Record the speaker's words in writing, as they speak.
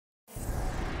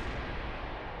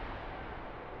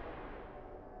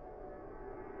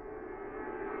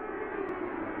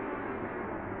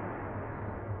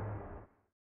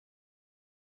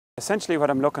Essentially what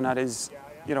I'm looking at is,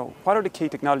 what are the key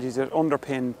technologies that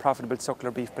underpin profitable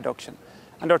suckler beef production?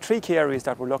 And there are three key areas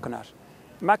that we're looking at.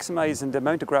 Maximising the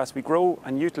amount of grass we grow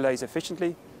and utilise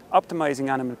efficiently,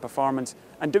 optimising animal performance,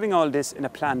 and doing all this in a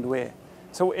planned way.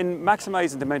 So in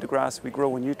maximising the amount of grass we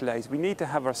grow and utilise, we need to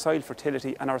have our soil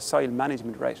fertility and our soil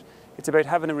management right. It's about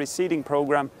having a reseeding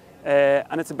programme,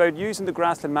 and it's about using the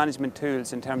grassland management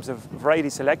tools in terms of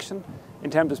variety selection, in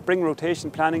terms of spring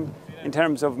rotation planning, in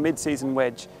terms of mid-season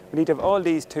wedge. We need to have all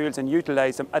these tools and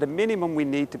utilise them. At a minimum, we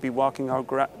need to be walking our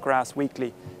grass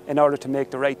weekly in order to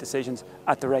make the right decisions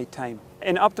at the right time.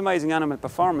 In optimising animal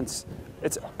performance,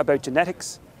 it's about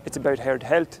genetics, it's about herd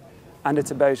health, and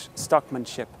it's about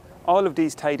stockmanship. All of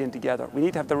these tied in together. We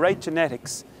need to have the right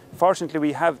genetics. Fortunately,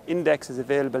 we have indexes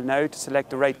available now to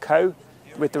select the right cow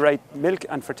with the right milk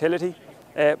and fertility,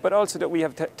 but also that we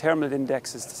have terminal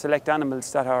indexes to select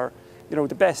animals that are,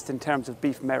 the best in terms of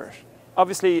beef merit.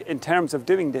 Obviously, in terms of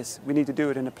doing this, we need to do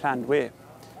it in a planned way.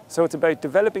 So it's about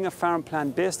developing a farm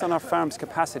plan based on our farm's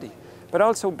capacity, but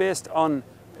also based on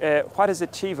what is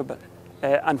achievable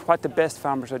and what the best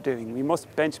farmers are doing. We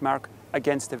must benchmark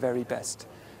against the very best.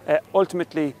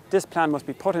 Ultimately, this plan must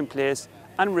be put in place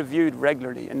and reviewed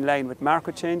regularly in line with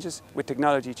market changes, with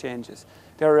technology changes.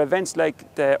 There are events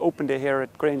like the Open Day here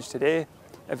at Grange today,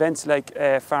 events like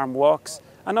farm walks,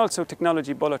 and also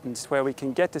technology bulletins where we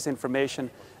can get this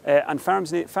information, and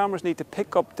farmers need to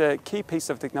pick up the key piece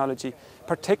of technology,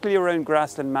 particularly around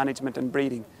grassland management and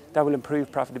breeding, that will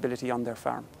improve profitability on their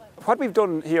farm. What we've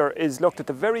done here is looked at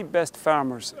the very best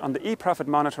farmers on the eProfit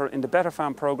Monitor, in the Better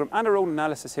Farm programme, and our own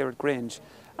analysis here at Grange.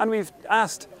 And we've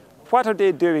asked, what are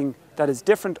they doing that is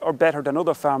different or better than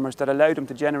other farmers that allow them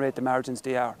to generate the margins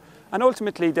they are? And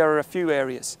ultimately, there are a few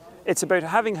areas. It's about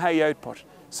having high output.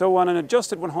 So on an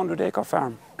adjusted 100-acre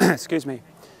farm, excuse me,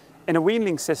 in a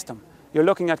weanling system, you're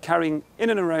looking at carrying in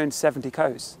and around 70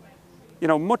 cows.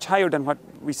 Much higher than what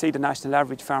we see the national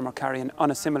average farmer carrying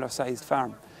on a similar sized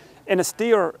farm. In a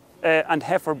steer and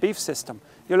heifer beef system,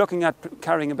 you're looking at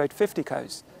carrying about 50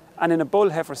 cows. And in a bull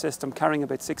heifer system, carrying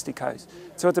about 60 cows.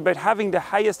 So it's about having the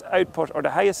highest output or the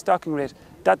highest stocking rate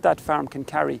that farm can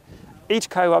carry. Each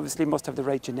cow obviously must have the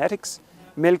right genetics,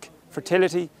 milk,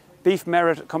 fertility, beef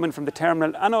merit coming from the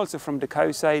terminal and also from the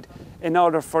cow side, in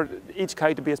order for each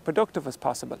cow to be as productive as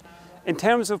possible. In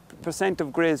terms of percent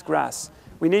of grazed grass,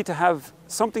 we need to have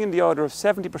something in the order of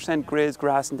 70% grazed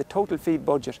grass in the total feed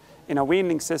budget in our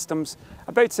weanling systems,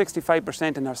 about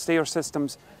 65% in our steer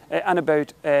systems, and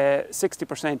about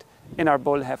 60% in our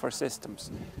bull heifer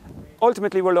systems.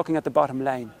 Ultimately, we're looking at the bottom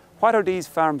line. What are these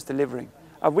farms delivering?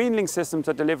 Our weanling systems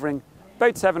are delivering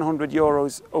about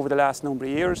 €700 over the last number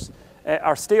of years.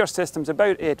 Our steer systems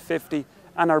about €850,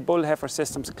 and our bull heifer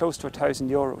systems close to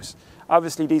 €1,000.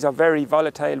 Obviously, these are very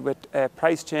volatile with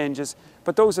price changes,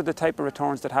 but those are the type of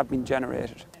returns that have been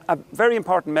generated. A very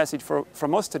important message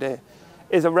from us today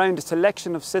is around the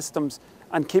selection of systems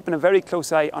and keeping a very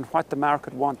close eye on what the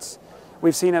market wants.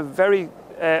 We've seen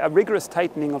a rigorous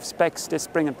tightening of specs this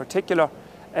spring in particular,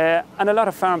 and a lot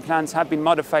of farm plans have been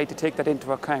modified to take that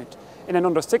into account. In an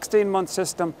under 16-month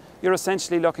system, you're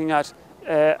essentially looking at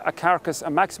a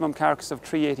maximum carcass of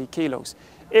 380 kilos.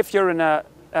 If you're in a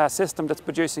system that's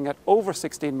producing at over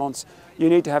 16 months, you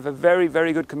need to have a very,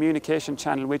 very good communication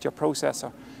channel with your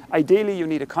processor. Ideally, you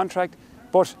need a contract,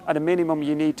 but at a minimum,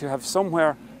 you need to have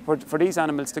somewhere for these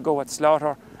animals to go at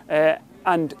slaughter,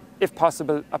 and if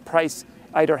possible, a price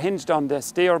either hinged on the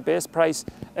steer base price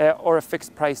or a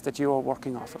fixed price that you are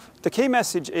working off of. The key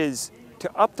message is to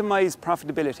optimise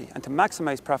profitability and to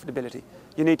maximise profitability.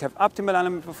 You need to have optimal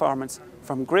animal performance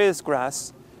from grazed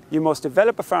grass. You must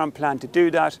develop a farm plan to do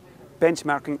that,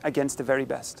 benchmarking against the very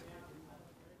best.